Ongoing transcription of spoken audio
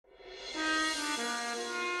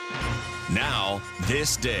Now,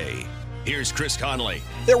 this day. Here's Chris Conley.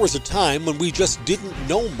 There was a time when we just didn't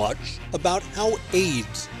know much about how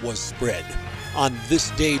AIDS was spread. On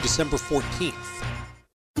this day, December 14th.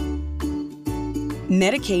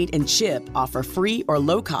 Medicaid and CHIP offer free or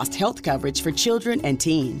low-cost health coverage for children and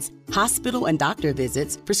teens. Hospital and doctor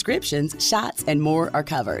visits, prescriptions, shots, and more are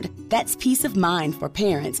covered. That's peace of mind for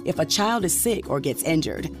parents if a child is sick or gets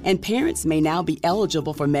injured. And parents may now be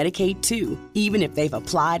eligible for Medicaid too, even if they've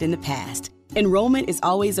applied in the past. Enrollment is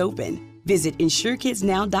always open. Visit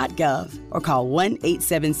InsureKidsNow.gov or call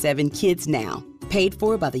 1-877-KIDS-NOW. Paid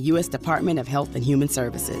for by the U.S. Department of Health and Human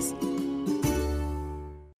Services.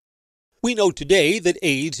 We know today that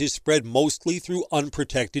AIDS is spread mostly through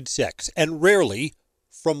unprotected sex and rarely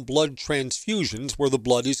from blood transfusions where the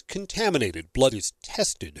blood is contaminated. Blood is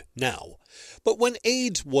tested now. But when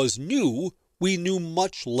AIDS was new, we knew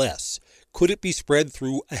much less. Could it be spread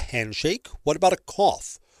through a handshake? What about a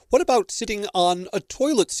cough? What about sitting on a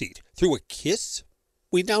toilet seat? Through a kiss?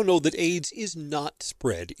 We now know that AIDS is not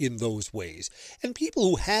spread in those ways, and people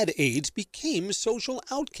who had AIDS became social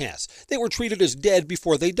outcasts. They were treated as dead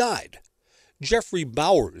before they died. Jeffrey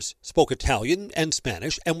Bowers spoke Italian and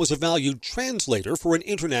Spanish and was a valued translator for an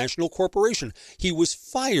international corporation. He was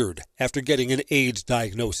fired after getting an AIDS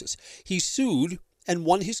diagnosis. He sued and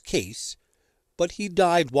won his case, but he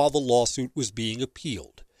died while the lawsuit was being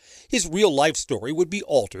appealed. His real-life story would be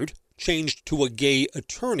altered, changed to a gay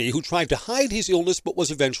attorney who tried to hide his illness but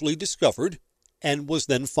was eventually discovered and was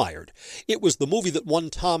then fired. It was the movie that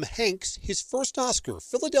won Tom Hanks his first Oscar,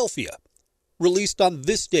 Philadelphia, released on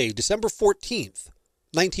this day, December 14th,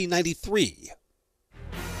 1993.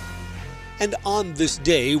 And on this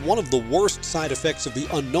day, one of the worst side effects of the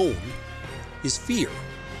unknown is fear.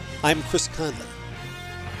 I'm Chris Conley.